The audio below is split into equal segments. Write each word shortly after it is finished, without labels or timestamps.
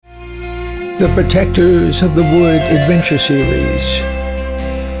the Protectors of the Wood Adventure Series.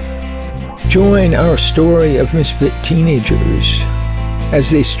 Join our story of misfit teenagers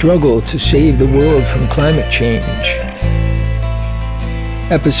as they struggle to save the world from climate change.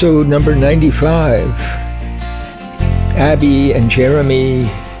 Episode number 95. Abby and Jeremy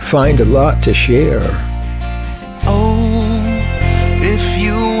find a lot to share. Oh, if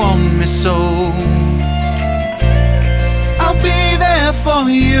you want me so, I'll be there for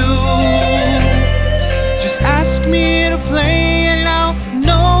you. Just ask me to play and I'll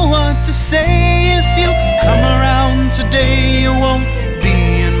know what to say. If you come around today, you won't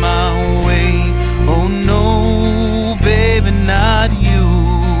be in my way. Oh no, baby, not you.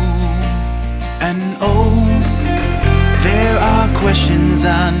 And oh, there are questions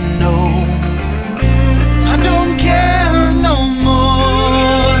I know I don't care no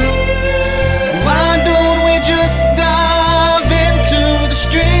more. Why don't we just dive into the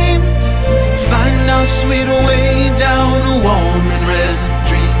stream, find our sweet way down a warm and red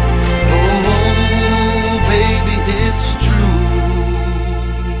dream. Oh, baby, it's true.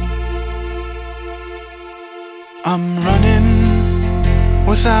 I'm running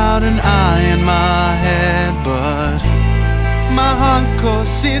without an eye in my head, but my heart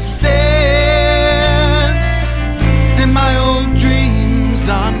course is set, and my old dreams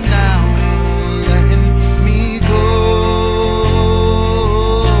are now letting me go.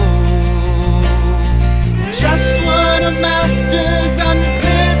 Just what I'm after's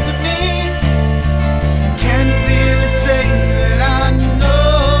unclear to me. Can't really say that I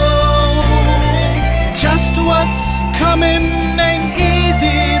know. Just what's coming ain't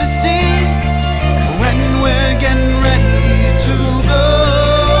easy to see when we're getting ready to go,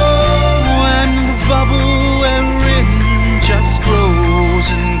 and the bubble we're in just grows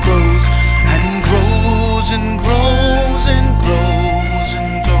and grows and grows and grows and grows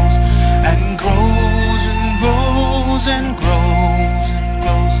and grows and grows and grows and grows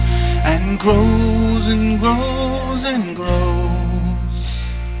and grows and grows and grows.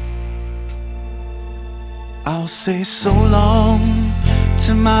 I'll say so long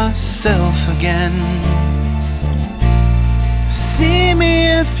to myself again. See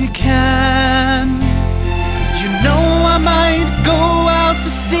me if you can. You know I might go out to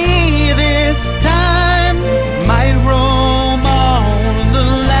sea this time, might roam on the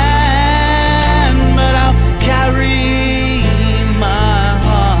land, but I'll carry my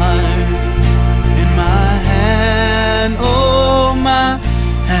heart in my hand. Oh, my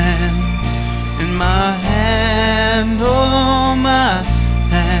hand in my hand. Oh, my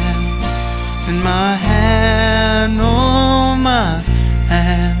hand in my hand. Oh, my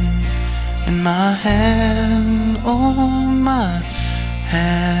hand in my hand. Oh, my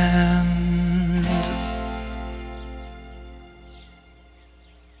hand.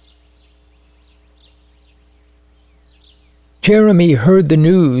 Jeremy heard the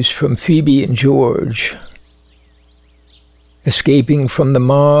news from Phoebe and George. Escaping from the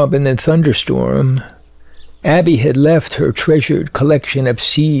mob and the thunderstorm, Abby had left her treasured collection of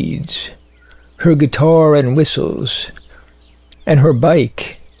seeds, her guitar and whistles, and her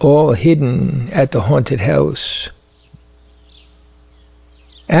bike, all hidden at the haunted house.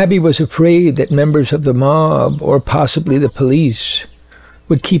 Abby was afraid that members of the mob, or possibly the police,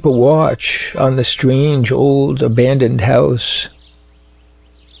 would keep a watch on the strange old abandoned house.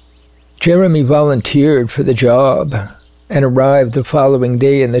 Jeremy volunteered for the job and arrived the following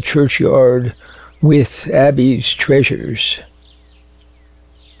day in the churchyard with Abby's treasures.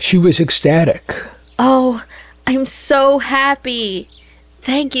 She was ecstatic. Oh, I'm so happy.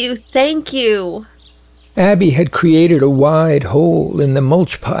 Thank you, thank you. Abby had created a wide hole in the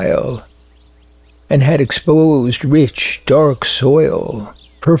mulch pile and had exposed rich, dark soil,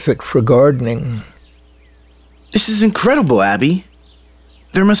 perfect for gardening. This is incredible, Abby.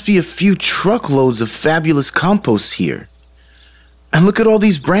 There must be a few truckloads of fabulous compost here. And look at all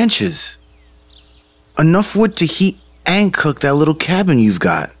these branches. Enough wood to heat and cook that little cabin you've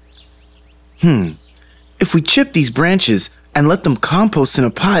got. If we chip these branches and let them compost in a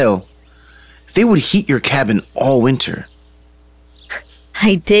pile, they would heat your cabin all winter.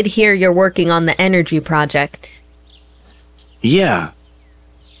 I did hear you're working on the energy project. Yeah.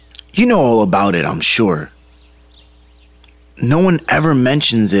 You know all about it, I'm sure. No one ever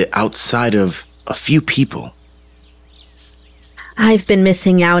mentions it outside of a few people. I've been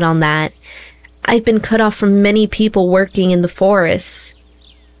missing out on that. I've been cut off from many people working in the forest.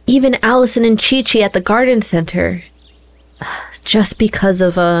 Even Allison and Chi-Chi at the garden center. Just because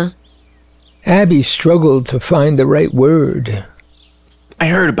of Abby struggled to find the right word. I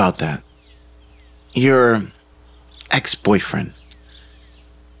heard about that. Your ex-boyfriend.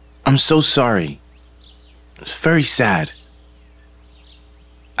 I'm so sorry. It's very sad.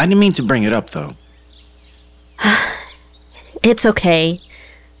 I didn't mean to bring it up, though. It's okay.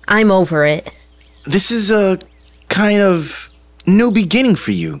 I'm over it. This is a kind of new beginning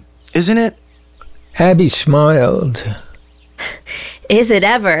for you, isn't it? Abby smiled. Is it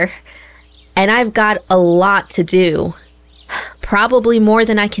ever? And I've got a lot to do. Probably more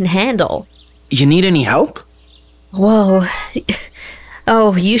than I can handle. You need any help? Whoa.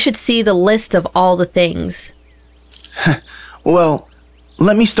 Oh, you should see the list of all the things. Well,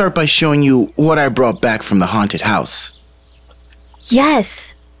 let me start by showing you what I brought back from the haunted house.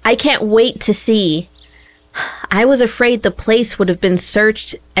 Yes, I can't wait to see. I was afraid the place would have been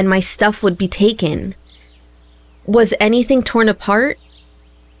searched and my stuff would be taken. Was anything torn apart?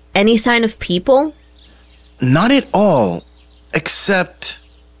 Any sign of people? Not at all, except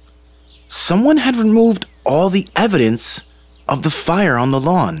someone had removed all the evidence of the fire on the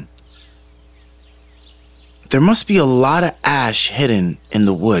lawn. There must be a lot of ash hidden in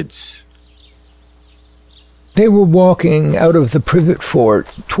the woods. They were walking out of the privet fort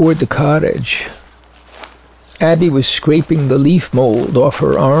toward the cottage. Abby was scraping the leaf mold off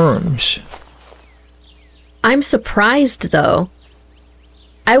her arms. I'm surprised, though.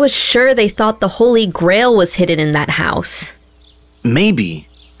 I was sure they thought the Holy Grail was hidden in that house. Maybe.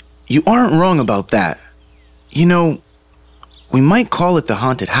 You aren't wrong about that. You know, we might call it the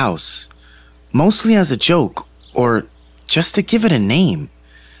haunted house, mostly as a joke, or just to give it a name.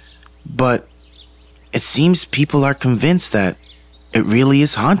 But it seems people are convinced that it really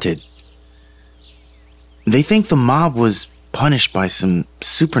is haunted. They think the mob was punished by some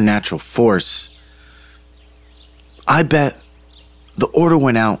supernatural force. I bet the order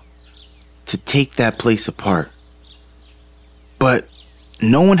went out to take that place apart. But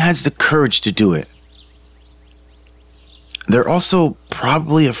no one has the courage to do it. They're also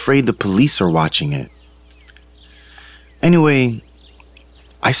probably afraid the police are watching it. Anyway,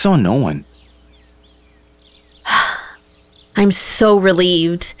 I saw no one. I'm so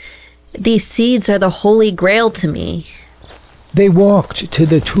relieved. These seeds are the Holy Grail to me. They walked to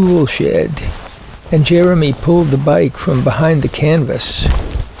the tool shed, and Jeremy pulled the bike from behind the canvas.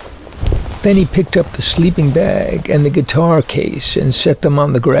 Then he picked up the sleeping bag and the guitar case and set them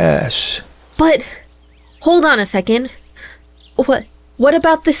on the grass. But, hold on a second. What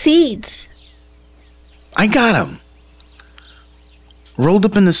about the seeds? I got them. Rolled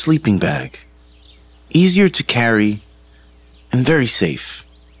up in the sleeping bag. Easier to carry and very safe.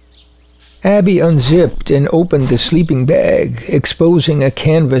 Abby unzipped and opened the sleeping bag, exposing a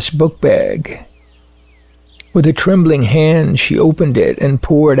canvas book bag. With a trembling hand, she opened it and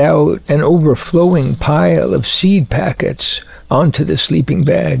poured out an overflowing pile of seed packets onto the sleeping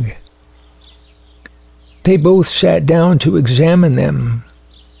bag. They both sat down to examine them.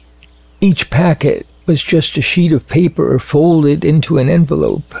 Each packet was just a sheet of paper folded into an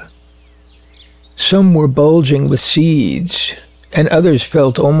envelope. Some were bulging with seeds, and others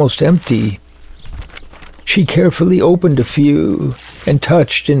felt almost empty. She carefully opened a few and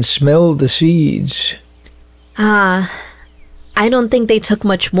touched and smelled the seeds. I don't think they took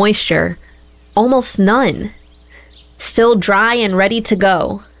much moisture. Almost none. Still dry and ready to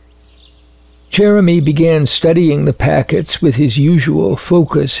go. Jeremy began studying the packets with his usual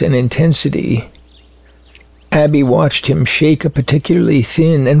focus and intensity. Abby watched him shake a particularly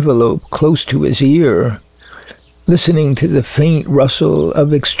thin envelope close to his ear, listening to the faint rustle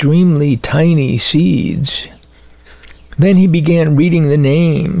of extremely tiny seeds. Then he began reading the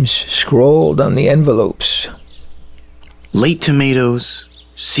names scrawled on the envelopes. Late tomatoes,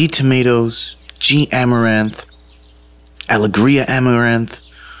 sea tomatoes, G. amaranth, Allegria amaranth,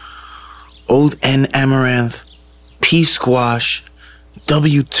 Old N. amaranth, P. squash,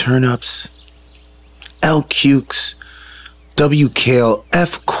 W. turnips, L. cukes, W. kale,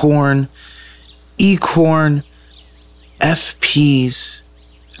 F. corn, E. corn, F. peas,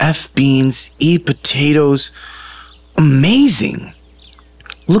 F. beans, E. potatoes. Amazing!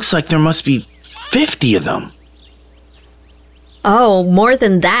 Looks like there must be 50 of them. Oh, more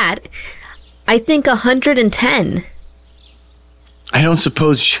than that. I think 110. I don't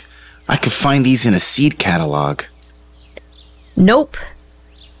suppose I could find these in a seed catalog. Nope.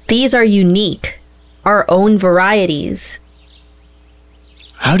 These are unique. Our own varieties.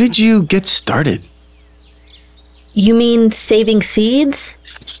 How did you get started? You mean saving seeds?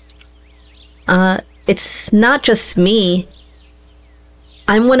 It's not just me.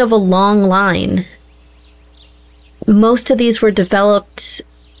 I'm one of a long line. Most of these were developed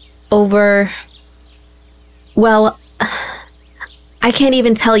over... Well, I can't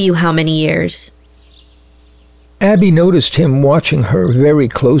even tell you how many years. Abby noticed him watching her very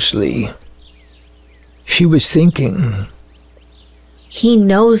closely. She was thinking, he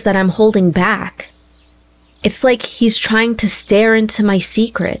knows that I'm holding back. It's like he's trying to stare into my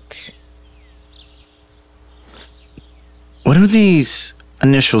secrets. What do these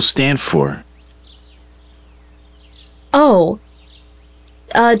initials stand for? Oh,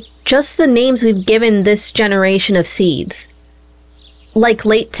 just the names we've given this generation of seeds. Like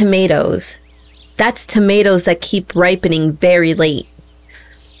late tomatoes. That's tomatoes that keep ripening very late.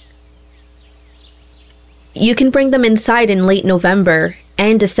 You can bring them inside in late November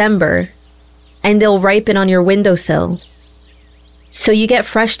and December, and they'll ripen on your windowsill. So you get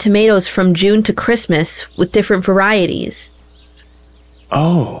fresh tomatoes from June to Christmas with different varieties.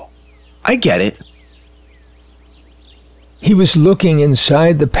 Oh, I get it. He was looking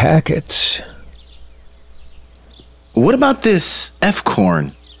inside the packets. What about this F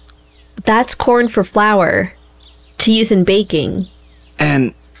corn? That's corn for flour, to use in baking.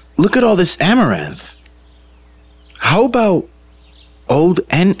 And look at all this amaranth. How about Old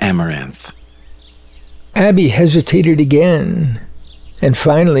N Amaranth? Abby hesitated again and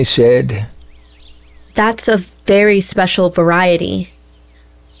finally said, That's a very special variety.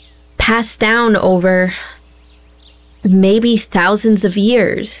 Passed down over maybe thousands of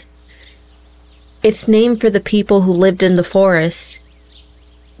years. It's named for the people who lived in the forest.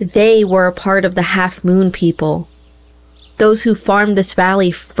 They were a part of the Half Moon people, those who farmed this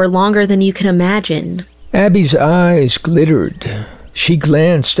valley for longer than you can imagine. Abby's eyes glittered. She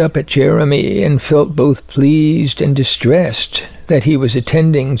glanced up at Jeremy and felt both pleased and distressed that he was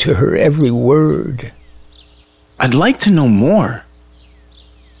attending to her every word. I'd like to know more.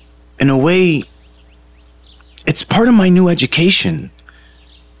 In a way, it's part of my new education.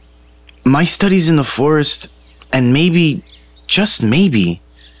 My studies in the forest, and maybe, just maybe,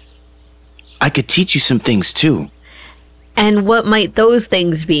 I could teach you some things too. And what might those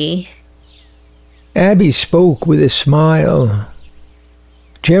things be? Abby spoke with a smile.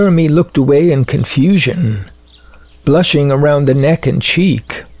 Jeremy looked away in confusion, blushing around the neck and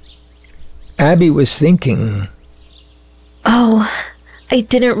cheek. Abby was thinking, Oh, I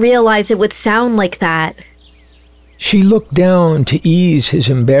didn't realize it would sound like that. She looked down to ease his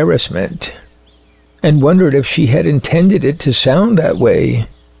embarrassment and wondered if she had intended it to sound that way,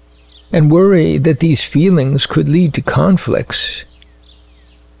 and worried that these feelings could lead to conflicts.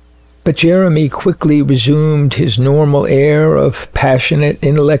 But Jeremy quickly resumed his normal air of passionate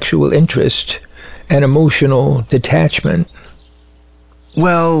intellectual interest and emotional detachment.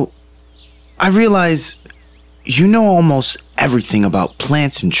 Well, I realize you know almost everything about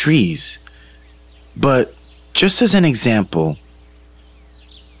plants and trees, but just as an example,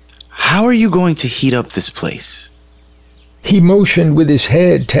 how are you going to heat up this place? He motioned with his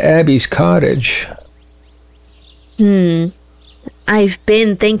head to Abby's cottage. I've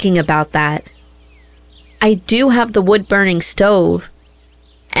been thinking about that. I do have the wood-burning stove,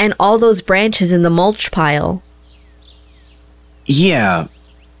 and all those branches in the mulch pile. Yeah,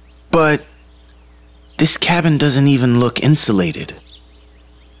 but this cabin doesn't even look insulated.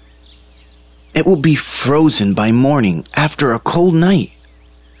 It will be frozen by morning after a cold night.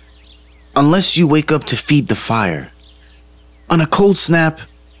 Unless you wake up to feed the fire. On a cold snap,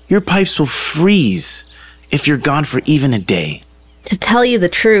 your pipes will freeze if you're gone for even a day. To tell you the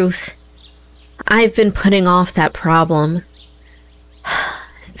truth, I've been putting off that problem.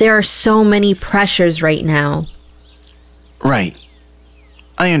 There are so many pressures right now. Right.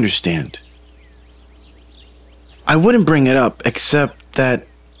 I understand. I wouldn't bring it up except that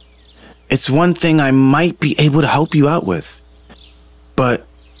it's one thing I might be able to help you out with. But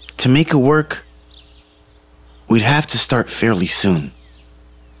to make it work, we'd have to start fairly soon.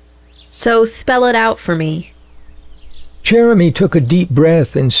 So spell it out for me. Jeremy took a deep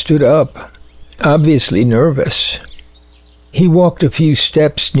breath and stood up, obviously nervous. He walked a few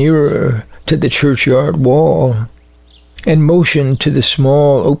steps nearer to the churchyard wall and motioned to the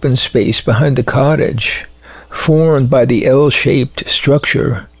small open space behind the cottage, formed by the L-shaped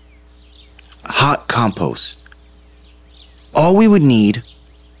structure. Hot compost. All we would need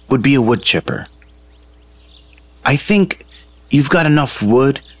would be a wood chipper. I think you've got enough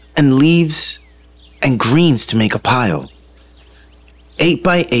wood and leaves and greens to make a pile. 8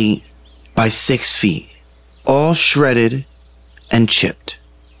 by 8 by 6 feet, all shredded and chipped.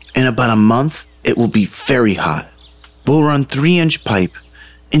 In about a month, it will be very hot. We'll run 3-inch pipe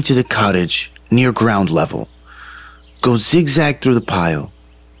into the cottage near ground level, go zigzag through the pile,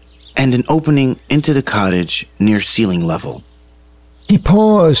 and an opening into the cottage near ceiling level. He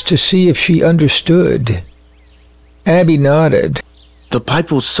paused to see if she understood. Abby nodded. The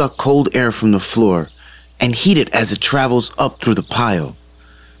pipe will suck cold air from the floor and heat it as it travels up through the pile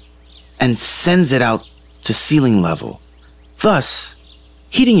and sends it out to ceiling level, thus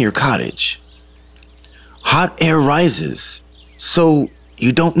heating your cottage. Hot air rises, so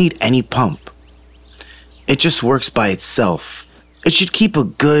you don't need any pump. It just works by itself. It should keep a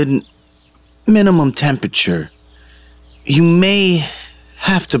good minimum temperature. You may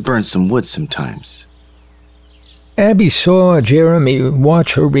have to burn some wood sometimes. Abby saw Jeremy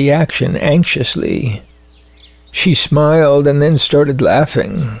watch her reaction anxiously. She smiled and then started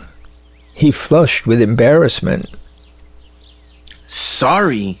laughing. He flushed with embarrassment.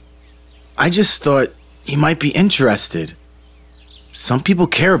 Sorry. I just thought you might be interested. Some people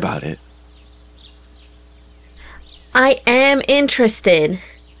care about it. I am interested.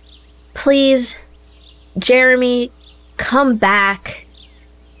 Please, Jeremy, come back.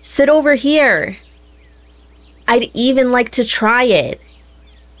 Sit over here. I'd even like to try it.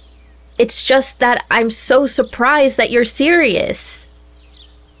 It's just that I'm so surprised that you're serious.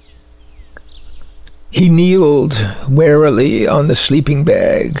 He kneeled warily on the sleeping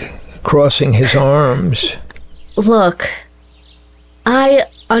bag, crossing his arms. Look, I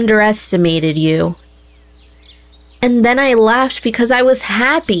underestimated you. And then I laughed because I was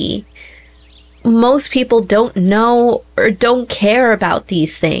happy. Most people don't know or don't care about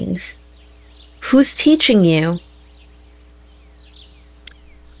these things. Who's teaching you?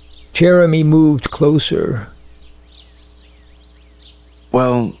 Jeremy moved closer.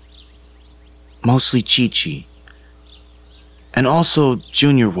 Well, mostly Chi-Chi. And also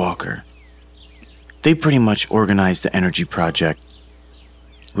Junior Walker. They pretty much organized the energy project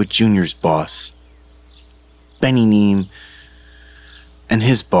with Junior's boss, Benny Neem, and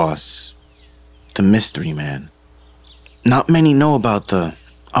his boss, the Mystery Man. Not many know about the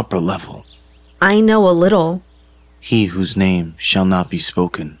upper level. I know a little. He whose name shall not be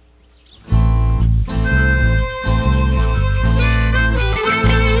spoken.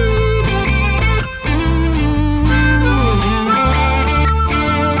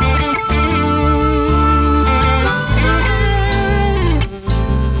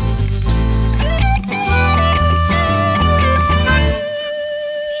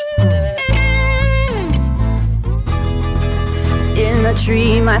 In a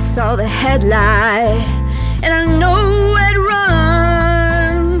dream I saw the headlight, and I know I'd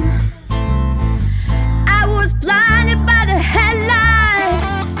run. I was blinded by the headlight,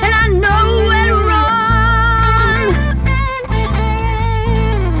 and I know I'd run.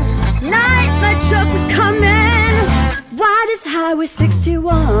 Night, my truck was coming, wide as Highway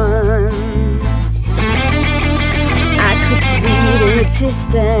 61. I could see it in the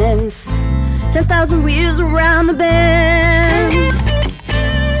distance, 10,000 wheels around the bend.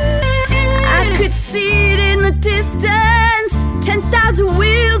 I could see it in the distance, 10,000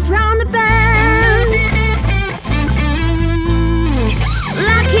 wheels round the bend.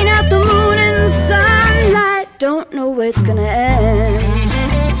 Blocking out the moon and the sunlight, don't know where it's gonna end.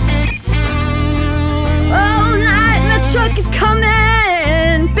 All night my truck is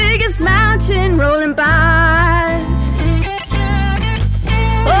coming, biggest mountain rolling by.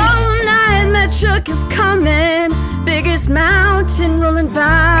 All night my truck is coming, biggest mountain rolling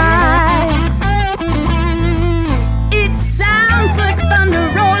by. It sounds like thunder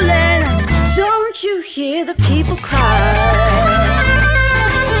rolling, don't you hear the people cry?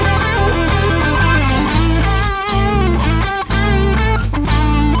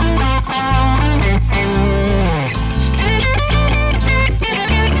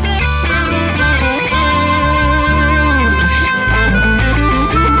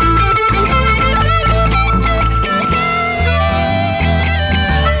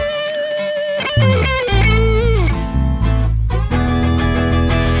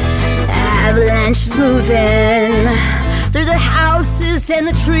 Avalanches moving through the houses and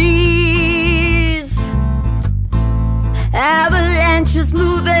the trees. Avalanches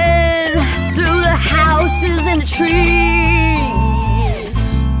moving through the houses and the trees.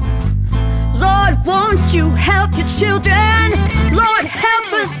 Lord, won't you help your children? Lord,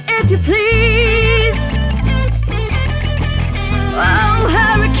 help us if you please. Oh,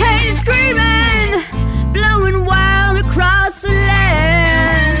 hurricane is screaming, blowing wild across the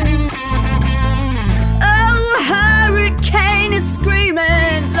land. Oh, hurricane is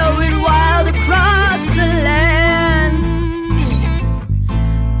screaming, blowing wild across the land.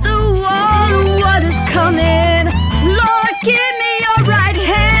 The water's coming, Lord, give me your right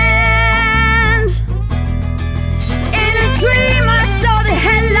hand. In a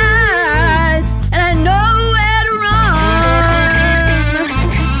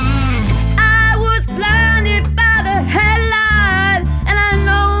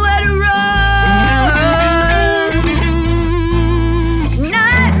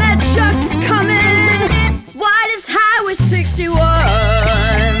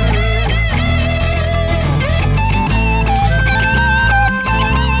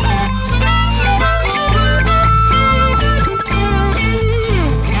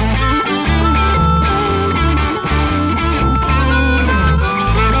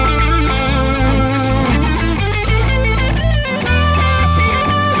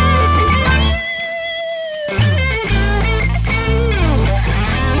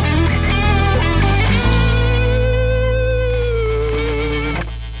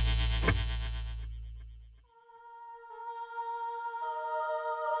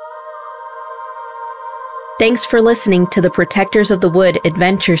Thanks for listening to the Protectors of the Wood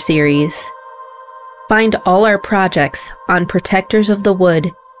Adventure Series. Find all our projects on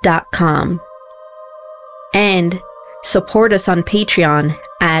protectorsofthewood.com. And support us on Patreon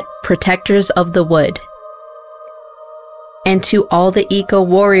at Protectors of the Wood. And to all the eco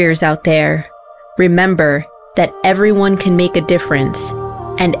warriors out there, remember that everyone can make a difference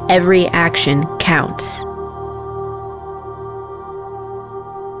and every action counts.